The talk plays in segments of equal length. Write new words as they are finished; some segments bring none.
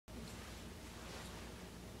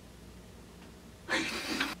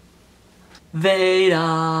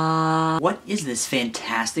Veda! What is this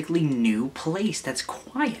fantastically new place that's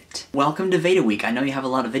quiet? Welcome to Veda Week. I know you have a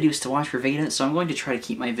lot of videos to watch for Veda, so I'm going to try to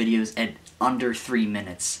keep my videos at under 3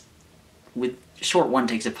 minutes. With short one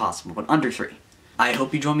takes if possible, but under 3. I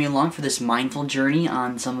hope you join me along for this mindful journey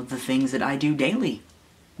on some of the things that I do daily.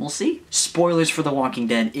 We'll see. Spoilers for The Walking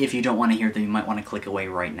Dead. If you don't want to hear them, you might want to click away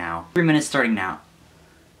right now. 3 minutes starting now.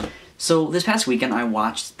 So this past weekend I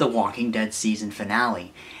watched The Walking Dead season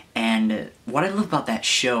finale, and what I love about that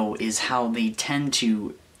show is how they tend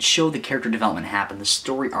to show the character development happen, the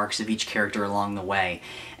story arcs of each character along the way.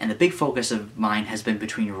 And the big focus of mine has been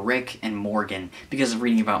between Rick and Morgan because of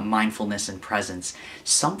reading about mindfulness and presence.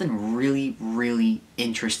 Something really, really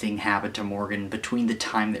interesting happened to Morgan between the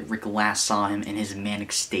time that Rick last saw him in his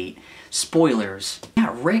manic state. Spoilers.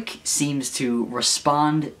 Yeah, Rick seems to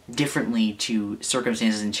respond differently to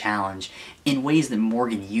circumstances and challenge in ways that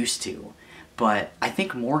Morgan used to. But I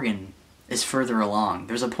think Morgan is further along.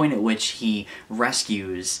 There's a point at which he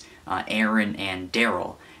rescues Aaron and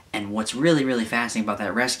Daryl, and what's really, really fascinating about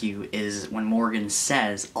that rescue is when Morgan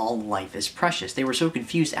says all life is precious. They were so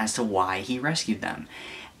confused as to why he rescued them.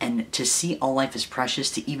 And to see all life is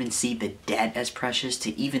precious, to even see the dead as precious,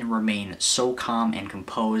 to even remain so calm and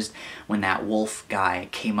composed when that wolf guy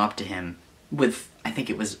came up to him with, I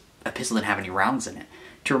think it was a pistol that didn't have any rounds in it,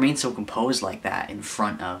 to remain so composed like that in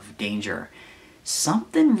front of danger.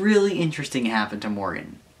 Something really interesting happened to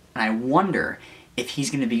Morgan, and I wonder if he's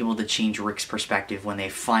going to be able to change Rick's perspective when they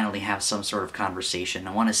finally have some sort of conversation.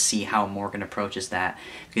 I want to see how Morgan approaches that,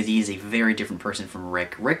 because he is a very different person from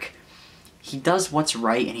Rick. Rick, he does what's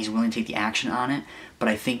right and he's willing to take the action on it, but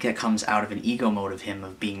I think that comes out of an ego mode of him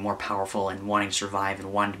of being more powerful and wanting to survive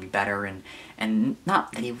and wanting to be better, and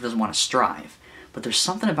not that he doesn't want to strive. But there's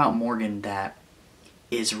something about Morgan that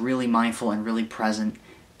is really mindful and really present.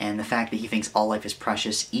 And the fact that he thinks all life is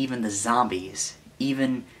precious, even the zombies,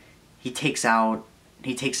 even he takes out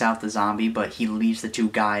the zombie, but he leaves the two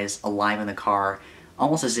guys alive in the car,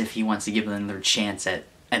 almost as if he wants to give them their chance at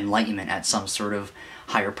enlightenment, at some sort of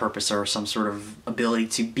higher purpose or some sort of ability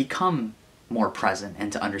to become more present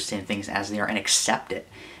and to understand things as they are and accept it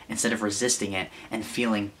instead of resisting it and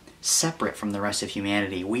feeling separate from the rest of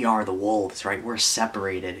humanity. We are the wolves, right? We're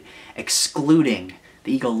separated, excluding.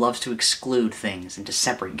 The ego loves to exclude things and to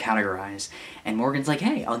separate and categorize. And Morgan's like,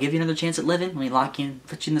 hey, I'll give you another chance at living. Let me lock you in,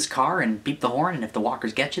 put you in this car and beep the horn, and if the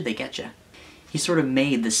walkers get you, they get you. He sort of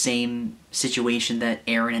made the same situation that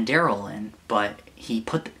Aaron and Daryl are in, but he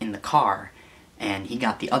put them in the car and he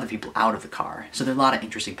got the other people out of the car. So there are a lot of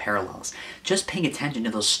interesting parallels. Just paying attention to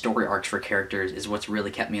those story arcs for characters is what's really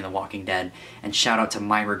kept me in The Walking Dead. And shout out to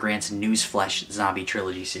Myra Grant's Newsflesh Zombie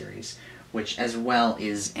Trilogy series, which as well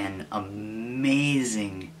is an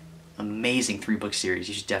amazing, amazing 3-book series.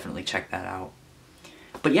 You should definitely check that out.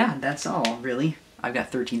 But yeah, that's all, really. I've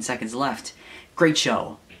got 13 seconds left. Great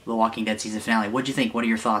show, The Walking Dead season finale. What'd you think? What are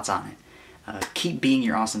your thoughts on it? Keep being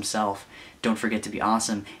your awesome self. Don't forget to be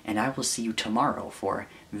awesome, and I will see you tomorrow for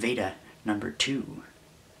Veda number 2.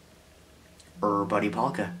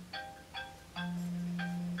 MattPalka.